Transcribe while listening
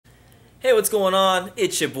Hey, what's going on?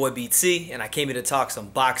 It's your boy BT, and I came here to talk some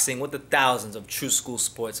boxing with the thousands of True School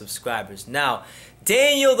Sports subscribers. Now,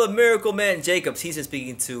 Daniel the Miracle Man Jacobs, he's been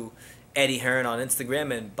speaking to Eddie Hearn on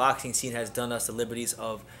Instagram, and Boxing Scene has done us the liberties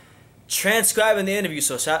of transcribing the interview.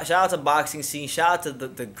 So shout out to Boxing Scene, shout out to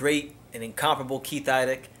the great and incomparable Keith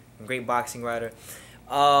Idec, a great boxing writer.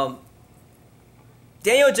 Daniel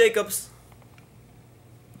Jacobs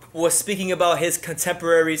was speaking about his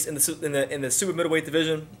contemporaries in the super middleweight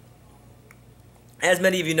division. As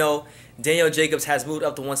many of you know, Daniel Jacobs has moved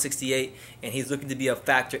up to 168, and he's looking to be a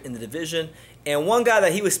factor in the division. And one guy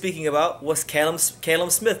that he was speaking about was Callum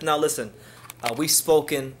Smith. Now listen, we've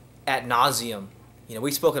spoken ad nauseum.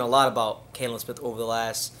 We've spoken a lot about Callum Smith over the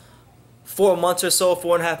last 4 months or so,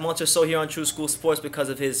 4.5 months or so here on True School Sports because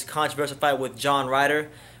of his controversial fight with John Ryder,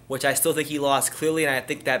 which I still think he lost clearly. And I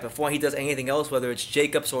think that before he does anything else, whether it's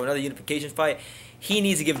Jacobs or another unification fight, he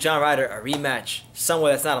needs to give John Ryder a rematch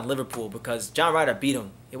somewhere that's not in Liverpool because John Ryder beat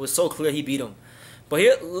him. It was so clear he beat him. But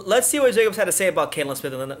here, let's see what Jacobs had to say about Callum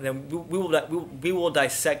Smith, and then we will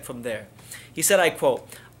dissect from there. He said, I quote,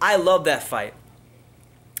 "I love that fight.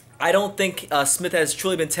 I don't think Smith has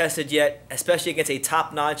truly been tested yet, especially against a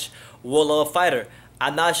top-notch, world-level fighter.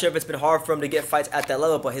 I'm not sure if it's been hard for him to get fights at that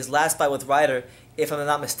level, but his last fight with Ryder, if I'm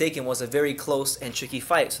not mistaken, was a very close and tricky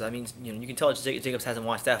fight. So that means you can tell Jacobs hasn't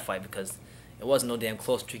watched that fight because it wasn't no damn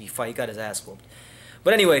close, tricky fight. He got his ass whooped.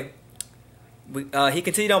 But anyway, he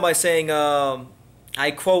continued on by saying,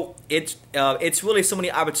 I quote, it's really so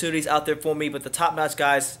many opportunities out there for me, but the top-notch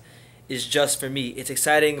guys is just for me. It's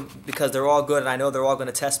exciting because they're all good, and I know they're all going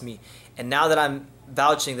to test me. And now that I'm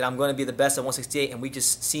vouching that I'm going to be the best at 168, and we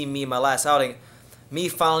just see me in my last outing, me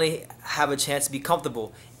finally have a chance to be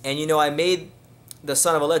comfortable. And, I made the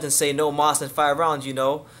son of a legend say no moss in 5 rounds,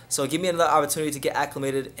 So give me another opportunity to get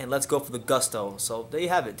acclimated, and let's go for the gusto." So there you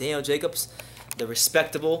have it. Daniel Jacobs, the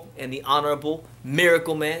respectable and the honorable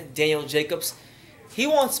Miracle Man, Daniel Jacobs. He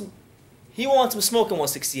wants some smoke in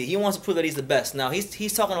 168. He wants to prove that he's the best. Now,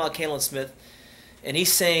 he's talking about Callum Smith, and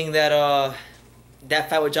he's saying that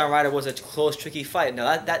that fight with John Ryder was a close, tricky fight.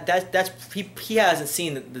 Now, he hasn't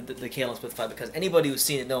seen the Callum Smith fight because anybody who's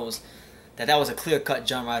seen it knows that was a clear-cut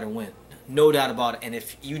John Ryder win. No doubt about it. And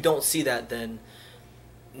if you don't see that, then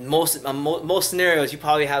most scenarios you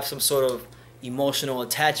probably have some sort of emotional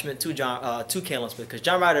attachment to Callum Smith because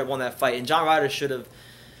John Ryder won that fight, and John Ryder should have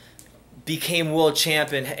became world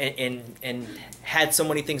champ and had so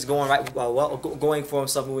many things going going for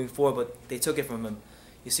himself moving forward, but they took it from him.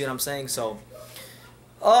 You see what I'm saying? So,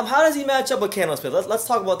 how does he match up with Callum Smith? Let's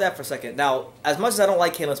talk about that for a second. Now, as much as I don't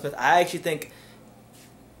like Callum Smith, I actually think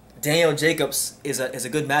Daniel Jacobs is a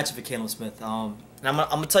good matchup for Callum Smith. And I'm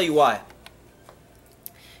gonna tell you why.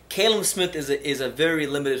 Callum Smith is a very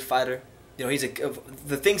limited fighter.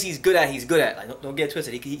 The things he's good at, he's good at. Like, don't get it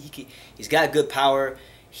twisted. He's got good power.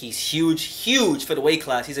 He's huge for the weight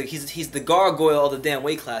class. He's the gargoyle of the damn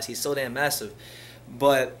weight class. He's so damn massive.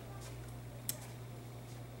 But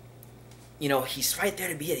he's right there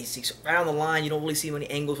to be it. He's right on the line. You don't really see many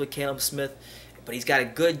angles with Callum Smith, but he's got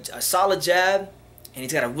a solid jab, and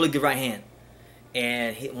he's got a really good right hand.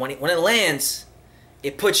 And when it lands,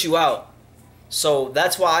 it puts you out. So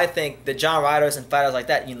that's why I think that John Ryders and fighters like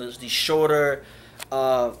that, these shorter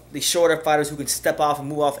fighters who can step off and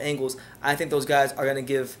move off angles, I think those guys are going to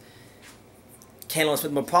give Callum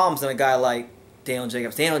Smith more problems than a guy like Daniel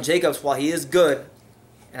Jacobs. Daniel Jacobs, while he is good,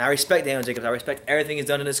 and I respect Daniel Jacobs, I respect everything he's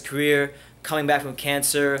done in his career, coming back from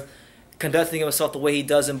cancer, conducting himself the way he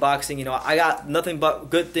does in boxing. I got nothing but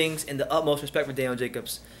good things and the utmost respect for Daniel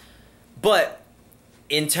Jacobs. But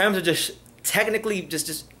in terms of just technically,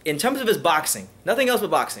 just in terms of his boxing, nothing else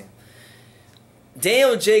but boxing,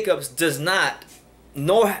 Daniel Jacobs does not,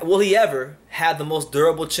 nor will he ever, have the most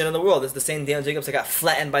durable chin in the world. It's the same Daniel Jacobs that got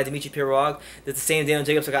flattened by Dimitri Pirog. It's the same Daniel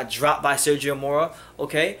Jacobs that got dropped by Sergio Mora.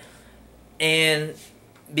 Okay? And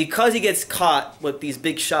because he gets caught with these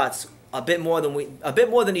big shots a bit more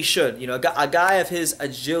than he should, a guy of his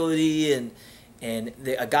agility and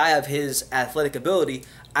a guy of his athletic ability,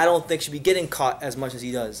 I don't think should be getting caught as much as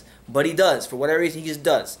he does. But he does. For whatever reason, he just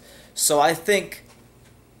does. So I think,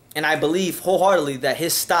 and I believe wholeheartedly, that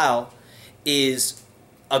his style is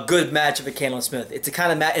a good match for Callum Smith. It's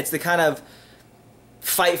the kind of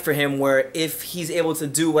fight for him where if he's able to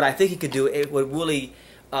do what I think he could do, it would really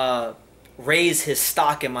raise his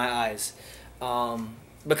stock in my eyes.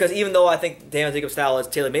 Because even though I think Daniel Jacobs' style is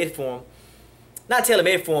tailor-made for him, not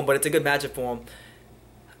tailor-made for him, but it's a good matchup for him,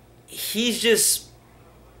 he's just,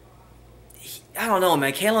 I don't know,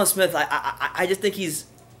 man. Callum Smith, I just think he's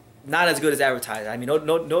not as good as advertised. I mean,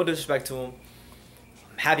 no disrespect to him.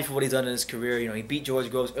 happy for what he's done in his career. You know, he beat George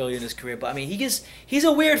Groves early in his career, but I mean, he's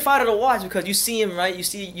a weird fighter to watch because you see him, right? You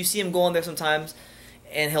see him go in there sometimes,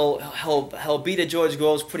 and he'll beat a George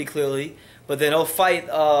Groves pretty clearly, but then he'll fight.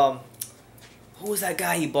 Who was that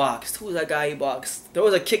guy he boxed? There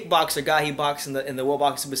was a kickboxer guy he boxed in the World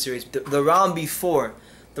Boxing Super Series. The round before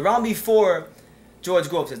George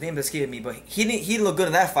Groves, his name escaped me, but he didn't look good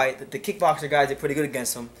in that fight. The kickboxer guys did pretty good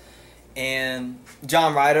against him. And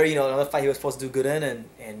John Ryder, you know, another fight he was supposed to do good in,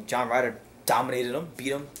 and John Ryder dominated him,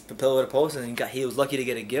 beat him, the pillar to the post, and he was lucky to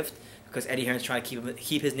get a gift because Eddie Hearn's trying to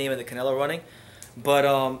keep his name in the Canelo running.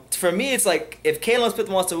 But for me, it's like if Callum Smith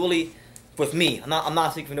wants to really, with me, I'm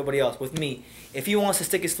not speaking for nobody else. With me, if he wants to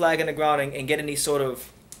stick his flag in the ground and get any sort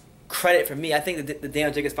of credit from me, I think the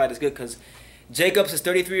Daniel Jacobs fight is good because Jacobs is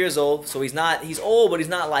 33 years old, so he's old, but he's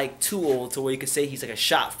not like too old to where you could say he's like a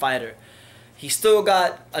shot fighter. He's still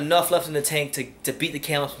got enough left in the tank to beat the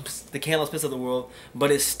Callum Smiths of the world,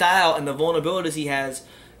 but his style and the vulnerabilities he has,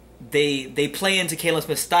 they play into Callum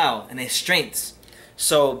Smith's style and his strengths.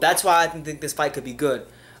 So that's why I think this fight could be good.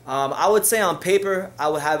 I would say on paper, I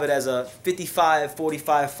would have it as a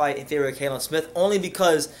 55-45 fight in favor of Callum Smith, only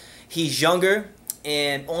because he's younger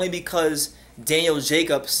and only because Daniel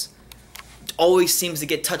Jacobs always seems to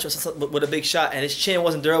get touched with a big shot, and his chin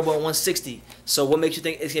wasn't durable at 160. So what makes you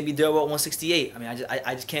think it's gonna be durable at 168? I mean,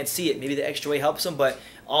 I just can't see it. Maybe the extra weight helps him, but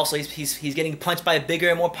also he's getting punched by bigger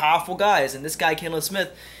and more powerful guys. And this guy, Callum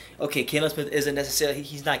Smith, okay, Callum Smith isn't necessarily,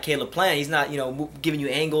 he's not Caleb Plant. He's not, you know, giving you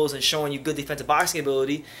angles and showing you good defensive boxing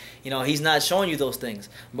ability. You know, he's not showing you those things.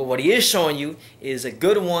 But what he is showing you is a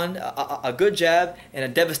good one, a good jab, and a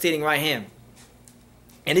devastating right hand.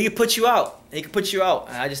 And he can put you out.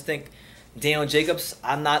 And I just think Daniel Jacobs,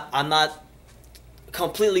 I'm not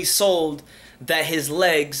completely sold that his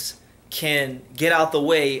legs can get out the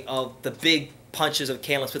way of the big punches of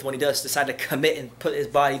Callum Smith when he does decide to commit and put his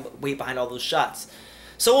body weight behind all those shots.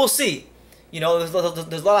 So we'll see. You know, there's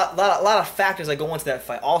a lot of factors that go into that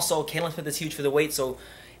fight. Also, Callum Smith is huge for the weight, so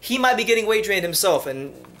he might be getting weight drained himself,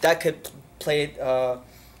 and that could play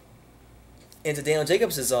into Daniel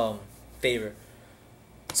Jacobs' favor.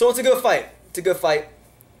 So it's a good fight.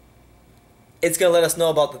 It's gonna let us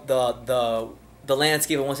know about the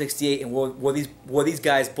landscape of 168 and where these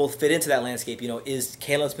guys both fit into that landscape. You know, is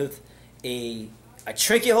Callum Smith a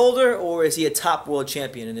trinket holder, or is he a top world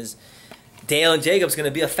champion? And is Daniel Jacobs going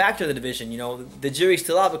to be a factor in the division? You know, the jury's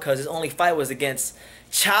still out because his only fight was against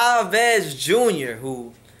Chavez Jr.,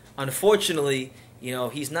 who, unfortunately, you know,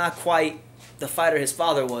 he's not quite the fighter his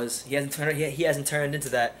father was. He hasn't turned into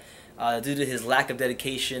that due to his lack of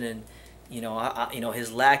dedication and you know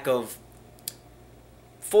his lack of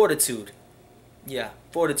fortitude. Yeah,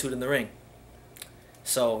 fortitude in the ring.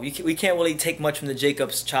 So we can't really take much from the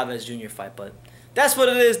Jacobs Chavez Jr. fight, but that's what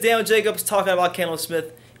it is. Daniel Jacobs talking about Callum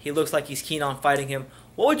Smith. He looks like he's keen on fighting him.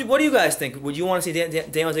 What do you guys think? Would you want to see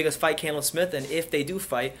Daniel Jacobs fight Callum Smith? And if they do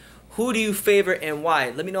fight, who do you favor and why?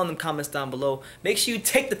 Let me know in the comments down below. Make sure you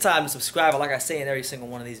take the time to subscribe. Like I say in every single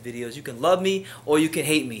one of these videos, you can love me or you can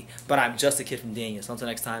hate me, but I'm just a kid from Daniel. So until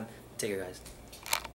next time, take care, guys.